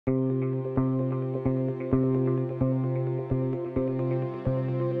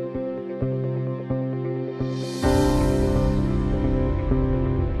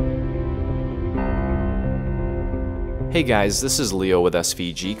Hey guys, this is Leo with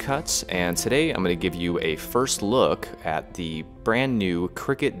SVGCuts, and today I'm going to give you a first look at the brand new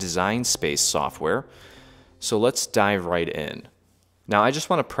Cricut Design Space software. So let's dive right in. Now I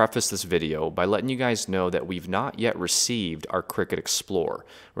just want to preface this video by letting you guys know that we've not yet received our Cricut Explore.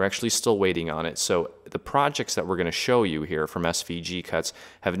 We're actually still waiting on it, so the projects that we're going to show you here from SVGCuts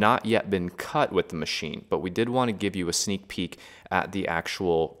have not yet been cut with the machine, but we did want to give you a sneak peek at the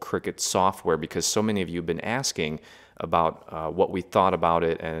actual Cricut software because so many of you have been asking about what we thought about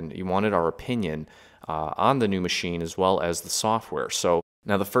it, and you wanted our opinion on the new machine as well as the software. So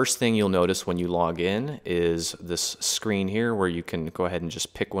now the first thing you'll notice when you log in is this screen here where you can go ahead and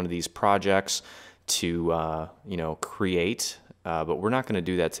just pick one of these projects to create, but we're not going to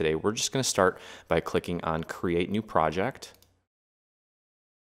do that today. We're just going to start by clicking on Create New Project.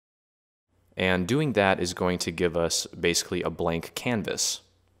 And doing that is going to give us basically a blank canvas.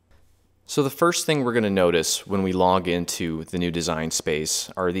 So the first thing we're going to notice when we log into the new design space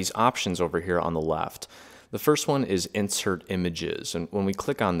are these options over here on the left. The first one is Insert Images, and when we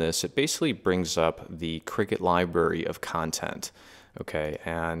click on this, it basically brings up the Cricut library of content. Okay,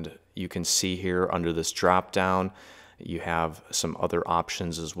 and you can see here under this drop down, you have some other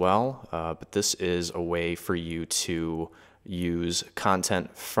options as well, but this is a way for you to use content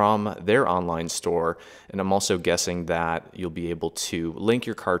from their online store, and I'm also guessing that you'll be able to link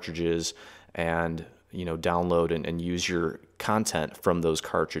your cartridges and download and use your content from those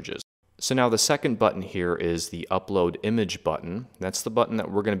cartridges. So now the second button here is the Upload Image button. That's the button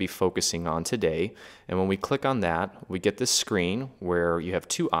that we're going to be focusing on today, and when we click on that, we get this screen where you have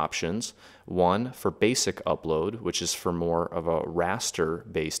two options. One for basic upload, which is for more of a raster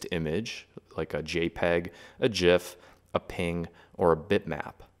based image like a JPEG, a GIF, a PNG, or a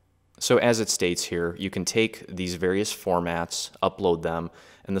bitmap. So as it states here, you can take these various formats, upload them,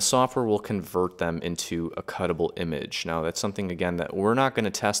 and the software will convert them into a cuttable image. Now that's something again that we're not going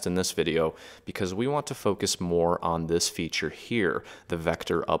to test in this video because we want to focus more on this feature here, the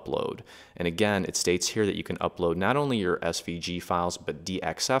vector upload. And again, it states here that you can upload not only your SVG files but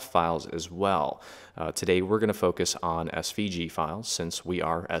DXF files as well. Today we're going to focus on SVG files since we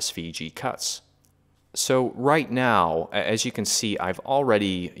are SVGCuts. So right now, as you can see, I've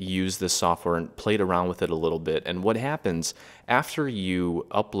already used this software and played around with it a little bit. And what happens after you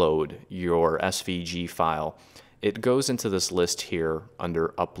upload your SVG file, it goes into this list here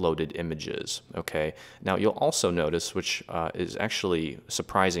under uploaded images. Okay. Now you'll also notice, which is actually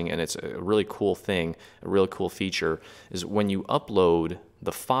surprising and it's a really cool thing, a really cool feature, is when you upload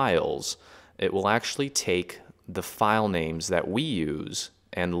the files, it will actually take the file names that we use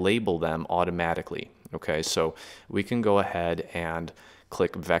and label them automatically. Okay, so we can go ahead and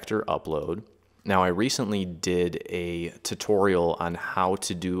click Vector Upload. Now I recently did a tutorial on how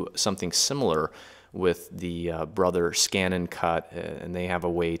to do something similar with the brother Scan and Cut, and they have a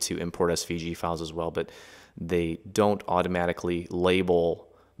way to import SVG files as well, but they don't automatically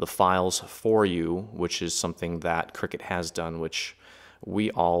label the files for you, which is something that Cricut has done, which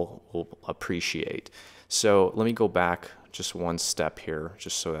we all will appreciate. So let me go back just one step here,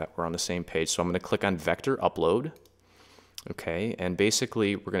 just so that we're on the same page. So I'm going to click on Vector Upload. Okay, and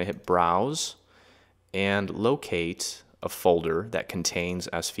basically we're going to hit Browse and locate a folder that contains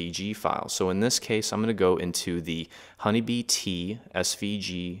SVG files. So in this case, I'm going to go into the Honeybee Tea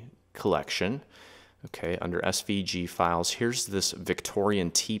SVG collection. Okay, under SVG files, here's this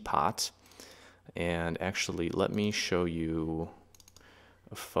Victorian teapot. And actually, let me show you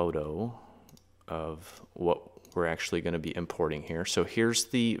a photo of what we're actually going to be importing here. So here's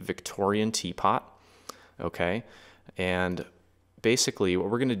the Victorian teapot, okay? And basically what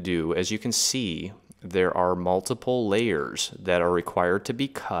we're going to do, as you can see, there are multiple layers that are required to be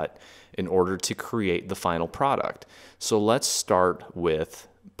cut in order to create the final product. So let's start with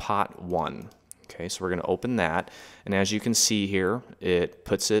pot 1. Okay, so we're going to open that, and as you can see here, it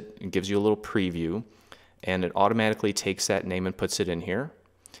gives you a little preview, and it automatically takes that name and puts it in here.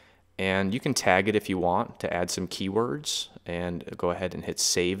 And you can tag it if you want to add some keywords, and go ahead and hit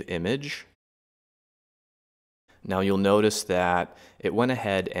Save Image. Now you'll notice that it went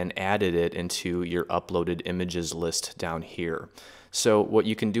ahead and added it into your uploaded images list down here. So what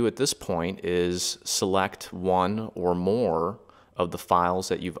you can do at this point is select one or more of the files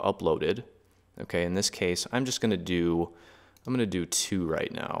that you've uploaded. Okay, in this case, I'm going to do 2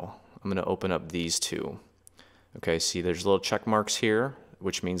 right now. I'm going to open up these 2. Okay, see there's little check marks here,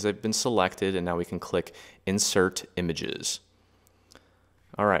 which means they've been selected, and now we can click Insert Images.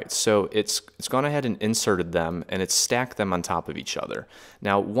 All right, so it's gone ahead and inserted them, and it's stacked them on top of each other.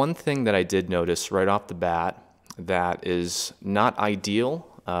 Now, one thing that I did notice right off the bat that is not ideal,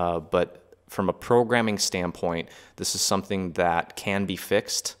 but from a programming standpoint, this is something that can be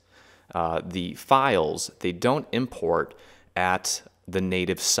fixed. The files, they don't import at the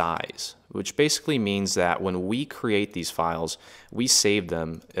native size, which basically means that when we create these files, we save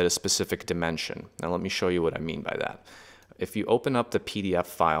them at a specific dimension. Now let me show you what I mean by that. If you open up the PDF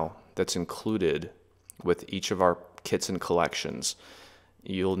file that's included with each of our kits and collections,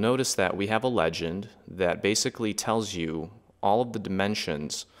 you'll notice that we have a legend that basically tells you all of the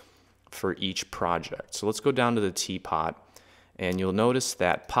dimensions for each project. So let's go down to the teapot, and you'll notice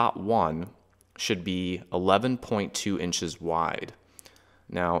that pot 1 should be 11.2 inches wide.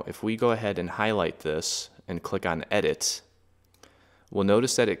 Now, if we go ahead and highlight this and click on Edit, we'll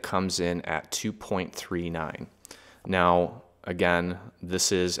notice that it comes in at 2.39. Now, again,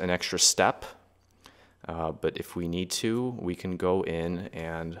 this is an extra step, but if we need to, we can go in,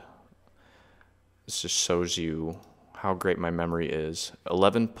 and this just shows you how great my memory is.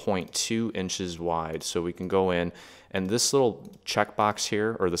 11.2 inches wide. So we can go in, and this little checkbox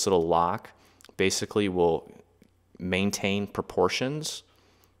here, or this little lock, basically will maintain proportions.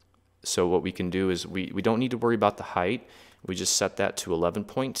 So what we can do is we don't need to worry about the height. We just set that to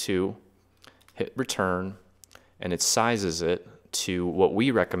 11.2, hit return, and it sizes it to what we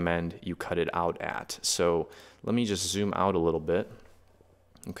recommend you cut it out at. So let me just zoom out a little bit.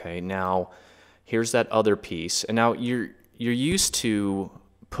 Okay, now here's that other piece, and now you're used to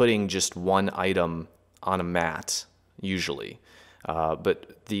putting just one item on a mat usually,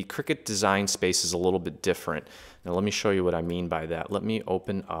 but the Cricut design space is a little bit different. Now let me show you what I mean by that. Let me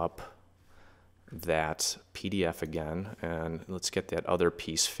open up that PDF again, and let's get that other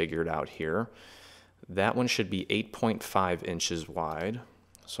piece figured out here. That one should be 8.5 inches wide.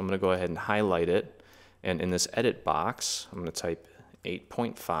 So I'm going to go ahead and highlight it, and in this edit box, I'm going to type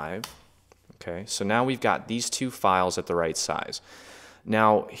 8.5. Okay, so now we've got these two files at the right size.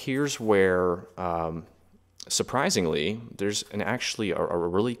 Now here's where, surprisingly, there's actually a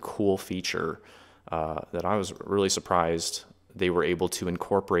really cool feature that I was really surprised they were able to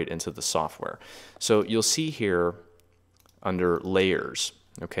incorporate into the software. So you'll see here under layers,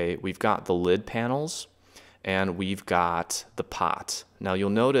 okay, we've got the lid panels and we've got the pot. Now you'll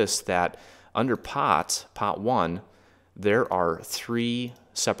notice that under pot 1, there are 3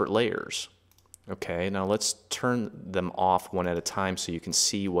 separate layers. Okay, now let's turn them off one at a time so you can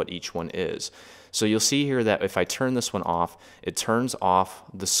see what each one is. So you'll see here that if I turn this one off, it turns off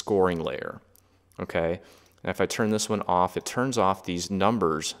the scoring layer. Okay, and if I turn this one off, it turns off these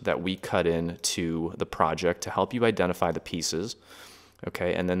numbers that we cut into the project to help you identify the pieces.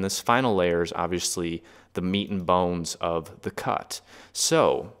 Okay, and then this final layer is obviously the meat and bones of the cut.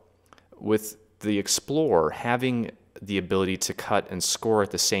 So with the Explorer having the ability to cut and score at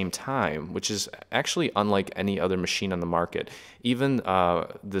the same time, which is actually unlike any other machine on the market. Even the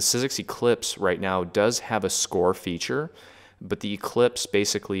SVG Eclipse right now does have a score feature, but the Eclipse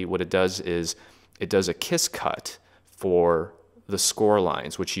basically what it does is it does a kiss cut for the score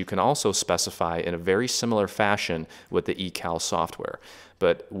lines, which you can also specify in a very similar fashion with the eCal software.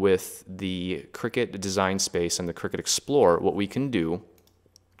 But with the Cricut Design Space and the Cricut Explorer, what we can do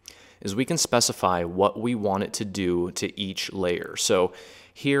is we can specify what we want it to do to each layer. So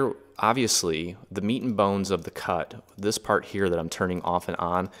here, obviously, the meat and bones of the cut, this part here that I'm turning off and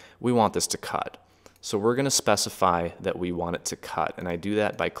on, we want this to cut. So we're going to specify that we want it to cut, and I do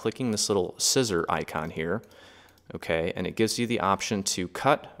that by clicking this little scissor icon here. Okay, and it gives you the option to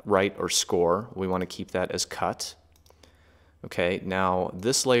cut, write, or score. We want to keep that as cut. Okay, now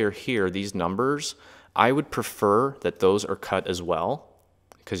this layer here, these numbers, I would prefer that those are cut as well,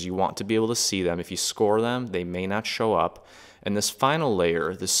 because you want to be able to see them. If you score them, they may not show up. And this final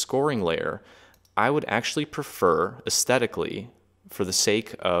layer, this scoring layer, I would actually prefer aesthetically, for the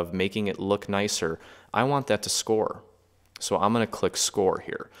sake of making it look nicer, I want that to score. So I'm going to click score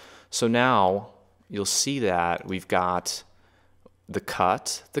here. So now you'll see that we've got the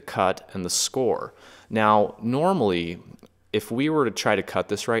cut, and the score. Now normally, if we were to try to cut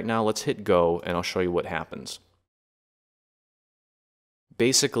this right now, let's hit go and I'll show you what happens.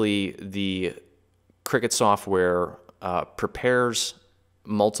 Basically, the Cricut software prepares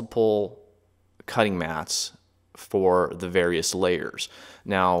multiple cutting mats for the various layers.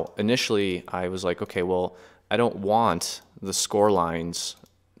 Now, initially, I was like, okay, well, I don't want the score lines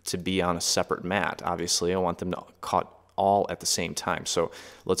to be on a separate mat. Obviously, I want them to cut all at the same time. So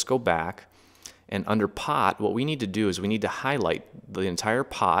let's go back. And under pot, what we need to do is we need to highlight the entire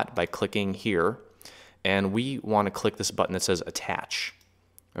pot by clicking here. And we want to click this button that says attach.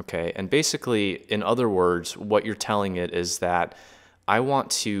 Okay, and basically, in other words, what you're telling it is that I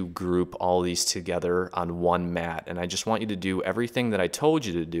want to group all these together on one mat, and I just want you to do everything that I told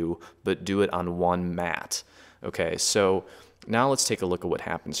you to do, but do it on one mat. Okay, so now let's take a look at what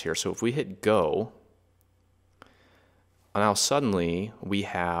happens here. So if we hit go, now suddenly we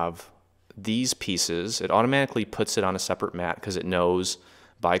have these pieces. It automatically puts it on a separate mat because it knows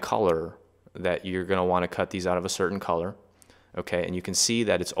by color that you're going to want to cut these out of a certain color. Okay, and you can see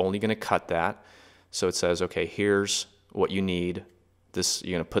that it's only going to cut that. So it says, okay, here's what you need. This,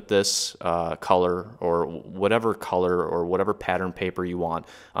 you're going to put this color or whatever pattern paper you want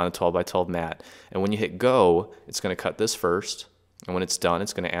on a 12 by 12 mat. And when you hit go, it's going to cut this first. And when it's done,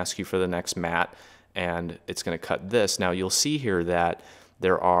 it's going to ask you for the next mat, and it's going to cut this. Now you'll see here that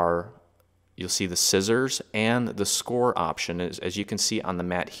you'll see the scissors and the score option. As you can see on the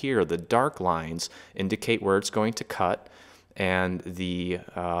mat here, the dark lines indicate where it's going to cut, and the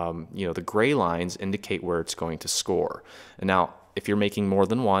the gray lines indicate where it's going to score. And now, if you're making more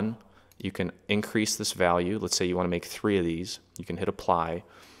than one, you can increase this value. Let's say you want to make 3 of these. You can hit apply,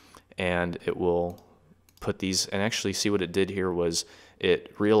 and it will put these. And actually, see what it did here was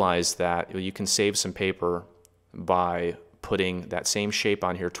it realized that you can save some paper by putting that same shape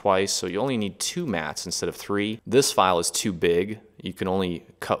on here twice. So you only need 2 mats instead of 3. This file is too big. You can only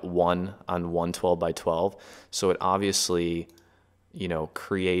cut one on one 12 by 12. So it obviously,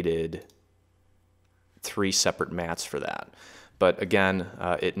 created 3 separate mats for that. But again,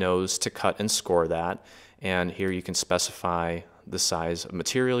 it knows to cut and score that. And here you can specify the size of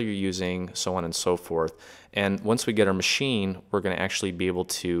material you're using, so on and so forth. And once we get our machine, we're going to actually be able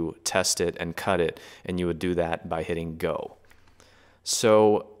to test it and cut it. And you would do that by hitting go.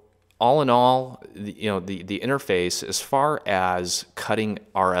 So all in all, the interface, as far as cutting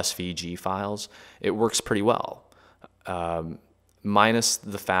our SVG files, it works pretty well. Minus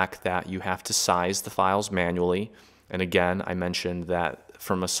the fact that you have to size the files manually. And again, I mentioned that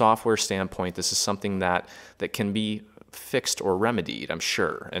from a software standpoint, this is something that can be fixed or remedied, I'm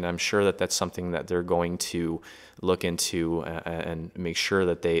sure. And I'm sure that that's something that they're going to look into and make sure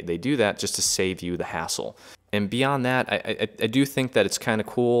that they do that just to save you the hassle. And beyond that, I do think that it's kind of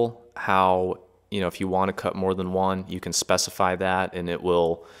cool how, if you want to cut more than one, you can specify that, and it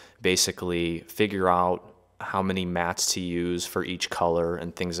will basically figure out how many mats to use for each color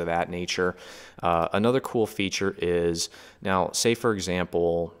and things of that nature. Another cool feature is, now say for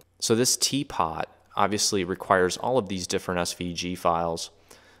example, so this teapot obviously requires all of these different SVG files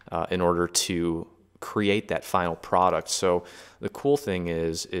in order to create that final product. So the cool thing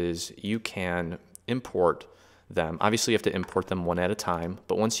is you can import them. Obviously you have to import them one at a time,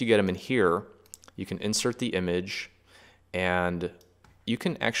 but once you get them in here, you can insert the image, and you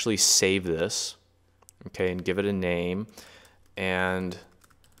can actually save this, okay, and give it a name and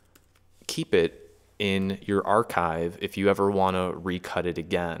keep it in your archive if you ever want to recut it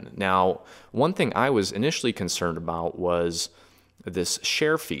again. Now, one thing I was initially concerned about was this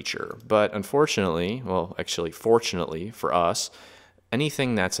share feature, but unfortunately, well, actually fortunately for us,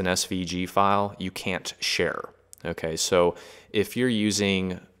 anything that's an SVG file, you can't share. Okay, so if you're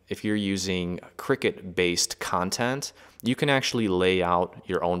using Cricut-based content, you can actually lay out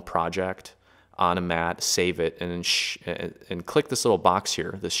your own project on a mat, save it, and click this little box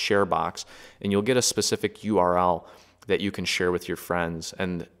here, this share box, and you'll get a specific URL that you can share with your friends,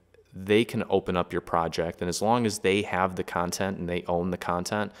 and they can open up your project. And as long as they have the content and they own the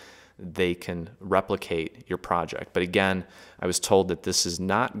content, they can replicate your project. But again, I was told that this is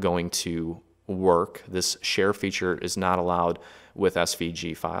not going to work. This share feature is not allowed with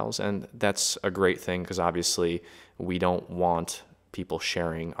SVG files, and that's a great thing because obviously we don't want people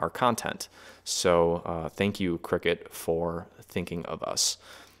sharing our content. So thank you, Cricut, for thinking of us.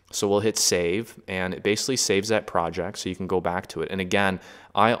 So we'll hit save, and it basically saves that project so you can go back to it. And again,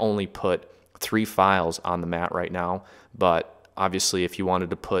 I only put 3 files on the mat right now, but obviously if you wanted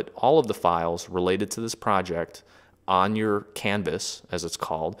to put all of the files related to this project on your canvas, as it's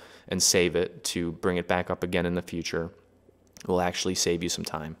called, and save it to bring it back up again in the future, it will actually save you some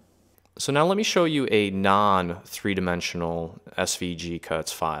time. So now let me show you a non-3-dimensional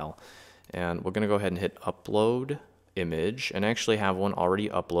SVGCuts file. And we're going to go ahead and hit upload image, and actually have one already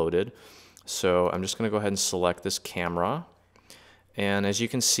uploaded. So I'm just going to go ahead and select this camera. And as you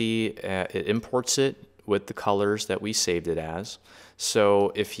can see, it imports it with the colors that we saved it as.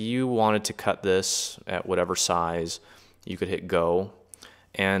 So if you wanted to cut this at whatever size, you could hit go,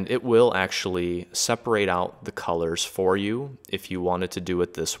 and it will actually separate out the colors for you if you wanted to do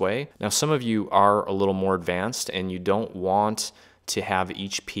it this way. Now, some of you are a little more advanced and you don't want to have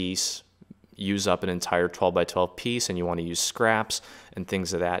each piece use up an entire 12 by 12 piece, and you want to use scraps and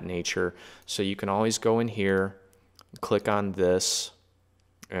things of that nature. So you can always go in here, click on this,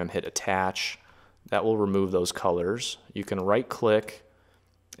 and hit attach. That will remove those colors. You can right click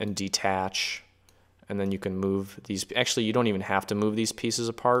and detach, and then you can move these. Actually, you don't even have to move these pieces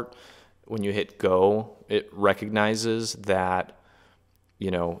apart. When you hit go, it recognizes that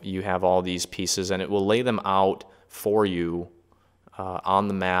you have all these pieces, and it will lay them out for you on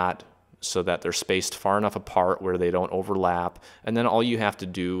the mat so that they're spaced far enough apart where they don't overlap. And then all you have to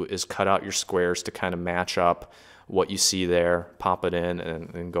do is cut out your squares to kind of match up what you see there, pop it in,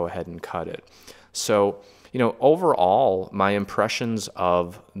 and go ahead and cut it. So, overall, my impressions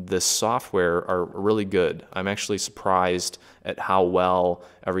of this software are really good. I'm actually surprised at how well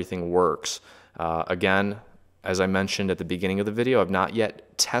everything works. Again, as I mentioned at the beginning of the video, I've not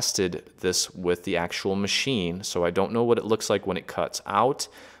yet tested this with the actual machine, so I don't know what it looks like when it cuts out,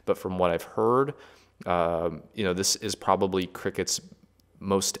 but from what I've heard, this is probably Cricut's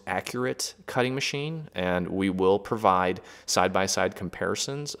most accurate cutting machine, and we will provide side-by-side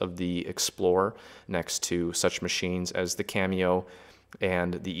comparisons of the Explorer next to such machines as the Cameo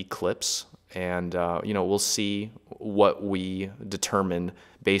and the Eclipse, and we'll see what we determine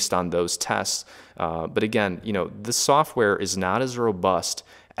based on those tests. But again, the software is not as robust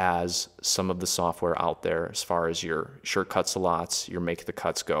as some of the software out there as far as your shortcut slots, your make the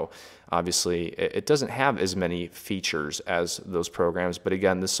cuts go. Obviously, it doesn't have as many features as those programs, but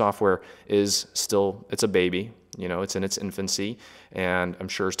again, this software is still, it's a baby, it's in its infancy, and I'm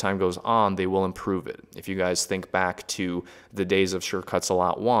sure as time goes on, they will improve it. If you guys think back to the days of Shortcuts a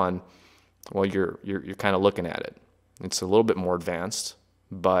Lot 1, well, you're kind of looking at it. It's a little bit more advanced,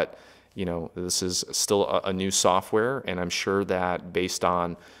 but this is still a new software, and I'm sure that based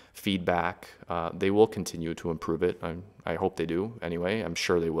on feedback, they will continue to improve it. I hope they do anyway. I'm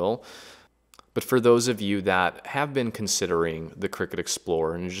sure they will. But for those of you that have been considering the Cricut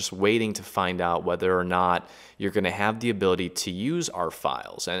Explorer and you're just waiting to find out whether or not you're going to have the ability to use our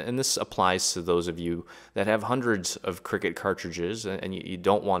files, and this applies to those of you that have hundreds of Cricut cartridges and you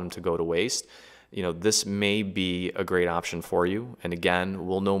don't want them to go to waste, this may be a great option for you. And again,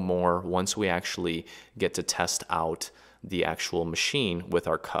 we'll know more once we actually get to test out the actual machine with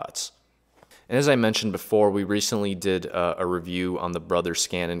our cuts. And as I mentioned before, we recently did a review on the Brother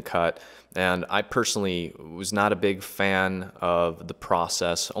Scan and Cut, and I personally was not a big fan of the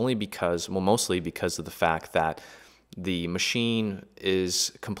process, mostly because of the fact that the machine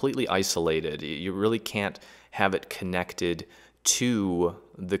is completely isolated. You really can't have it connected to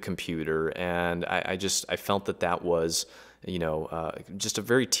the computer, and I felt that was just a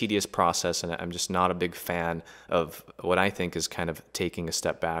very tedious process, and I'm just not a big fan of what I think is kind of taking a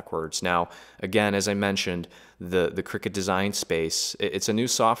step backwards. Now, again, as I mentioned, the Cricut Design Space, it's a new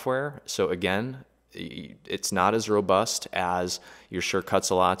software, so again, it's not as robust as your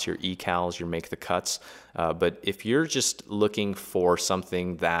shortcuts a lot, your ecals, your make the cuts, but if you're just looking for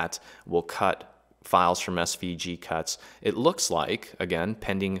something that will cut files from SVGCuts, it looks like, again,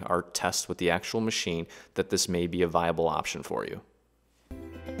 pending our test with the actual machine, that this may be a viable option for you.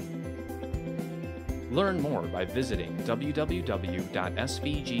 Learn more by visiting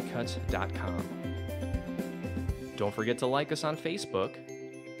www.svgcuts.com. Don't forget to like us on Facebook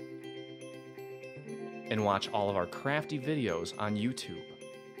and watch all of our crafty videos on YouTube.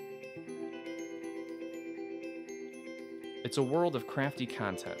 It's a world of crafty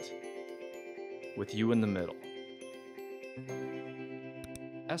content with you in the middle.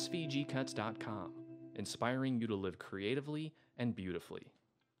 SVGcuts.com, inspiring you to live creatively and beautifully.